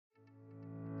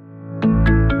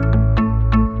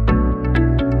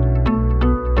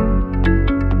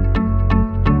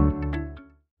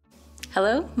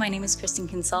my name is Kristen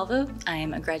Consalvo. I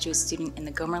am a graduate student in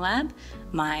the Gomer Lab.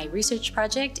 My research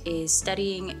project is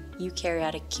studying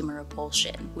eukaryotic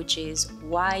chemorepulsion, which is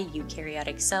why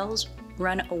eukaryotic cells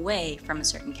run away from a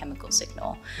certain chemical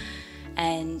signal.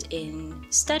 And in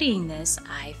studying this,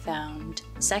 I found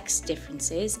sex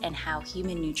differences and how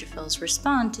human neutrophils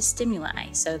respond to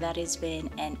stimuli. So that has been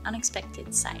an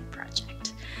unexpected side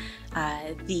project.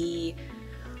 The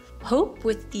hope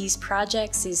with these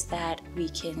projects is that we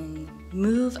can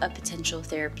move a potential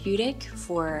therapeutic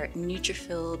for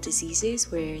neutrophil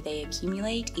diseases where they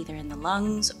accumulate either in the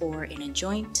lungs or in a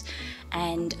joint,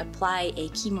 and apply a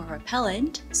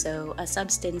chemorepellent, so a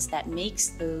substance that makes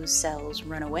those cells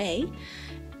run away,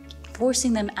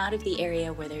 forcing them out of the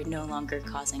area where they're no longer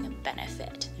causing a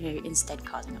benefit, they're instead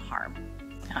causing a harm.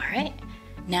 All right,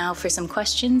 now for some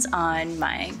questions on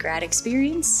my grad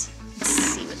experience. Let's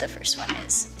see what the first one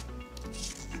is.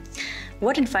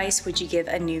 What advice would you give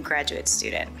a new graduate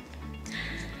student?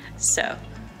 So,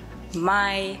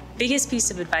 my biggest piece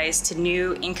of advice to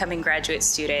new incoming graduate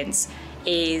students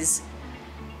is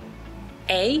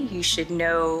you should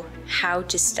know how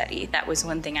to study. That was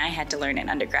one thing I had to learn in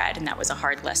undergrad, and that was a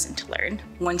hard lesson to learn.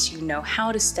 Once you know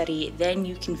how to study, then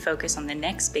you can focus on the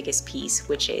next biggest piece,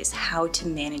 which is how to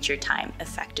manage your time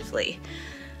effectively.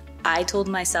 I told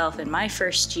myself in my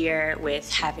first year,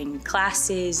 with having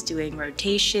classes, doing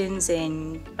rotations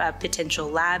in potential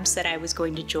labs that I was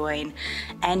going to join,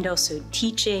 and also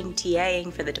teaching,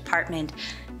 TAing for the department,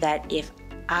 that if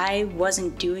I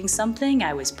wasn't doing something,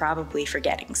 I was probably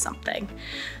forgetting something.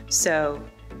 So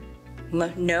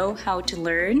know how to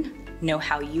learn, know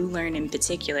how you learn in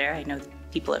particular. I know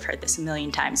people have heard this a million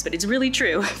times, but it's really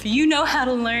true. If you know how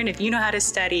to learn, if you know how to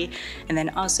study, and then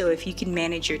also if you can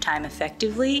manage your time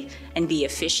effectively and be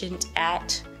efficient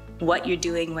at what you're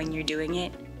doing when you're doing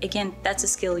it, again, that's a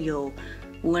skill you'll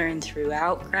learn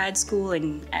throughout grad school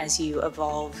and as you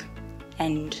evolve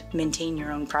and maintain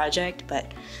your own project,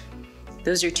 but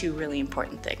those are two really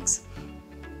important things.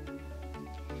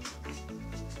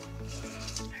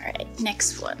 All right,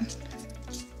 next one.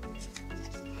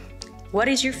 What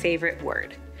is your favorite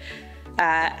word?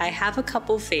 I have a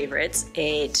couple favorites.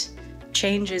 It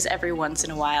changes every once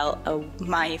in a while.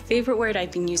 My favorite word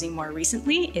I've been using more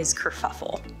recently is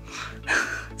kerfuffle.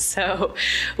 So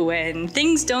when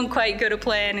things don't quite go to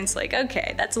plan, it's like,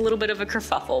 okay, that's a little bit of a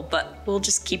kerfuffle, but we'll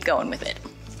just keep going with it.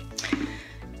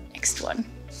 Next one.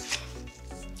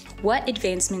 What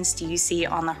advancements do you see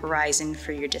on the horizon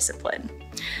for your discipline?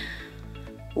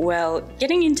 Well,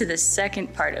 getting into the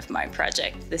second part of my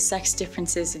project, the sex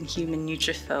differences in human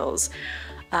neutrophils,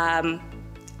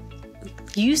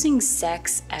 using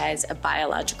sex as a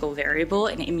biological variable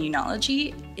in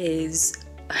immunology is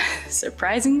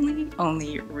surprisingly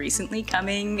only recently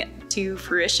coming to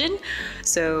fruition.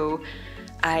 So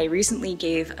I recently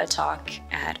gave a talk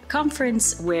at a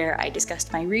conference where I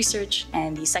discussed my research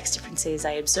and the sex differences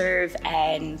I observe,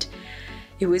 and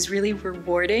it was really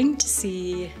rewarding to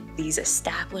see these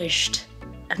established,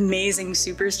 amazing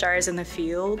superstars in the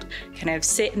field kind of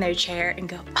sit in their chair and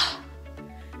go, oh,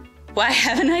 why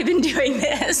haven't I been doing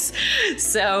this?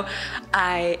 So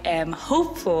I am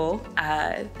hopeful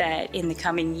that in the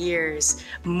coming years,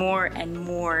 more and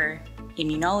more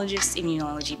immunologists,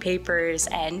 immunology papers,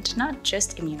 and not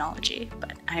just immunology,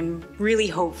 but I'm really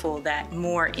hopeful that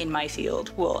more in my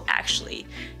field will actually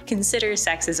consider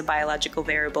sex as a biological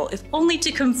variable, if only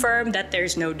to confirm that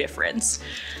there's no difference.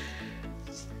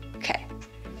 Okay.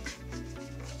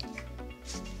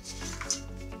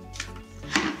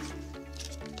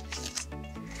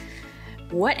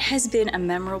 What has been a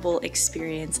memorable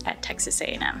experience at Texas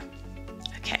A&M?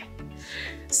 Okay,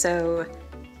 so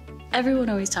everyone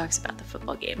always talks about the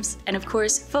football games. And of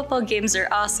course, football games are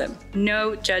awesome.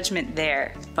 No judgment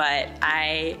there. But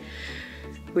I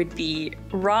would be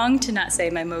wrong to not say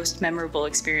my most memorable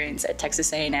experience at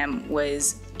Texas A&M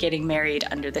was getting married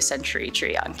under the century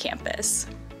tree on campus.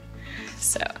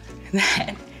 So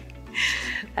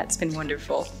that's been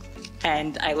wonderful.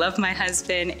 And I love my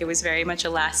husband. It was very much a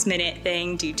last minute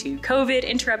thing due to COVID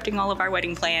interrupting all of our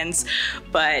wedding plans,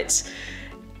 but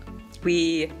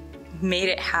we made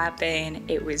it happen.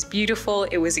 It was beautiful.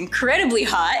 It was incredibly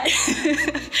hot,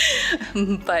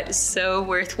 but so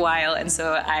worthwhile. And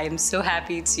so I'm so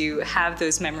happy to have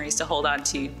those memories to hold on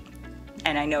to.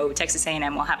 And I know Texas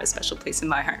A&M will have a special place in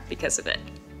my heart because of it.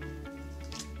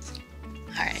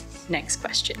 All right, next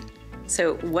question.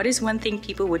 So what is one thing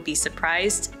people would be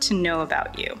surprised to know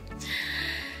about you?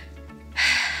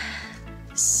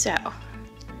 So,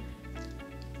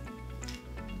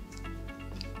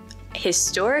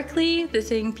 historically, the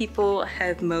thing people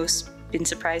have most been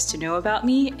surprised to know about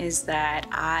me is that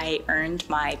I earned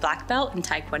my black belt in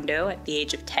Taekwondo at the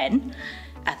age of 10.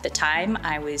 At the time,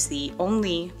 I was the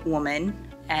only woman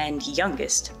and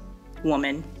youngest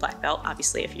woman black belt.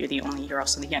 Obviously, if you're the only, you're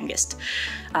also the youngest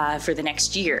for the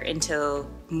next year until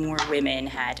more women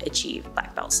had achieved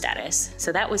black belt status.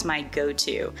 So that was my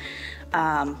go-to.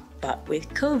 But with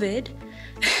COVID,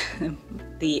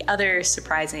 the other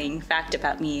surprising fact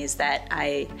about me is that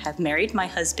I have married my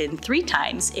husband 3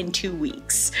 times in 2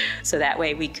 weeks. So that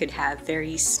way we could have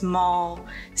very small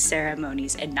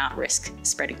ceremonies and not risk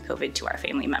spreading COVID to our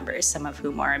family members, some of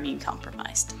whom are immune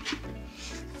compromised.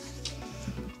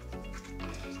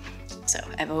 So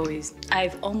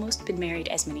I've almost been married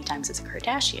as many times as a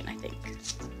Kardashian, I think.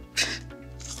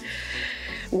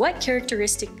 What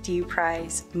characteristic do you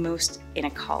prize most in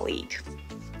a colleague?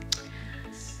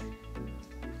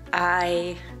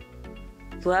 I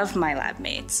love my lab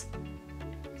mates.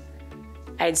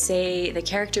 I'd say the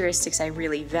characteristics I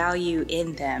really value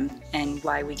in them and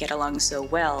why we get along so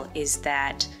well is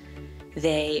that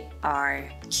they are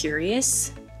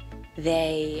curious.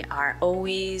 They are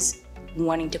always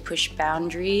wanting to push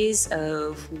boundaries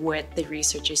of what the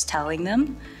research is telling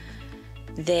them.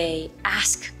 They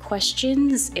ask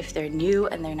questions if they're new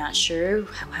and they're not sure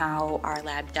how our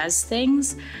lab does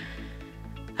things.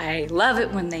 I love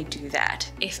it when they do that,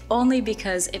 if only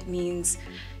because it means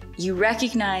you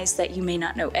recognize that you may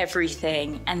not know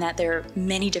everything and that there are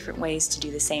many different ways to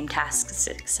do the same task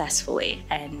successfully.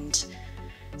 And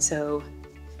so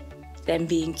them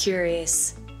being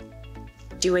curious,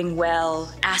 doing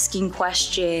well, asking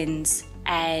questions,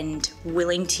 and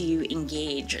willing to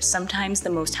engage. Sometimes the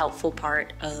most helpful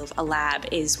part of a lab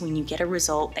is when you get a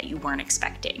result that you weren't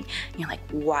expecting. You're like,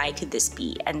 why could this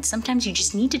be? And sometimes you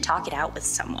just need to talk it out with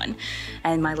someone.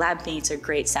 And my lab mates are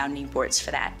great sounding boards for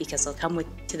that, because they'll come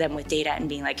to them with data and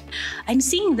being like, I'm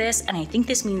seeing this and I think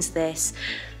this means this,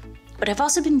 but I've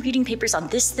also been reading papers on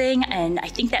this thing and I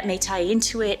think that may tie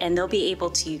into it, and they'll be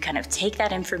able to kind of take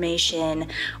that information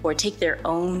or take their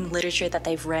own literature that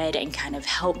they've read and kind of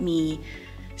help me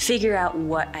figure out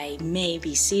what I may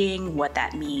be seeing, what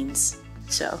that means.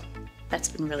 So that's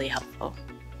been really helpful.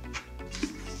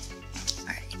 All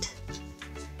right.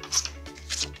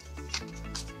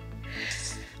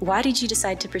 Why did you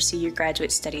decide to pursue your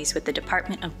graduate studies with the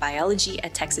Department of Biology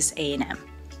at Texas A&M?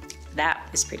 That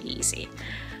was pretty easy.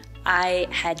 I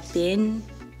had been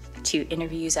to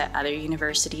interviews at other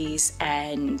universities,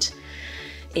 and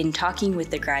in talking with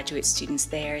the graduate students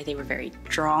there, they were very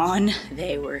drawn,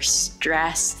 they were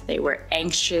stressed, they were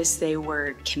anxious, they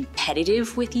were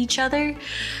competitive with each other.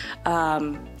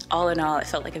 All in all, it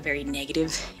felt like a very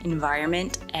negative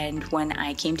environment. And when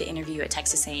I came to interview at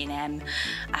Texas A&M,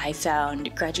 I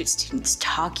found graduate students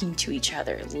talking to each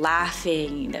other,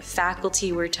 laughing, the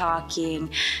faculty were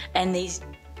talking, and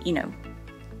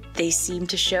they seem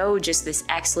to show just this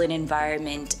excellent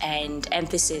environment and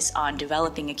emphasis on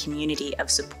developing a community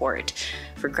of support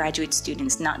for graduate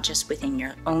students, not just within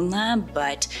your own lab,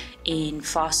 but in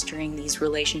fostering these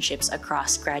relationships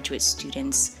across graduate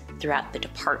students throughout the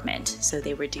department. So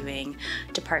they were doing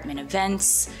department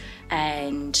events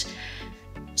and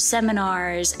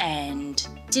seminars and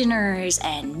dinners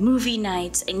and movie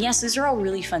nights. And yes, those are all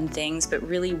really fun things, but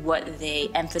really what they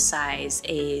emphasize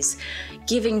is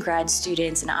giving grad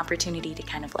students an opportunity to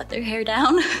kind of let their hair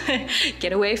down,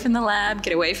 get away from the lab,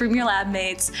 get away from your lab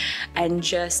mates, and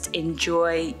just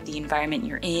enjoy the environment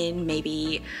you're in.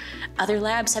 Maybe other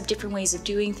labs have different ways of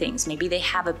doing things. Maybe they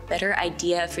have a better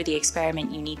idea for the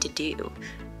experiment you need to do.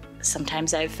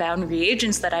 Sometimes I've found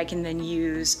reagents that I can then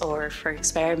use or for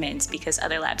experiments because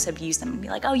other labs have used them and be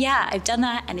like, oh yeah, I've done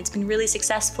that and it's been really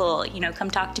successful. Come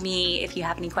talk to me if you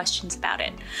have any questions about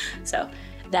it. So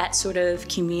that sort of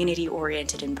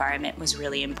community-oriented environment was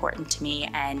really important to me,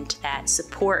 and that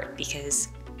support, because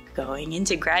going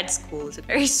into grad school is a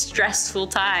very stressful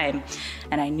time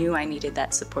and I knew I needed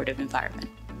that supportive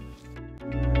environment.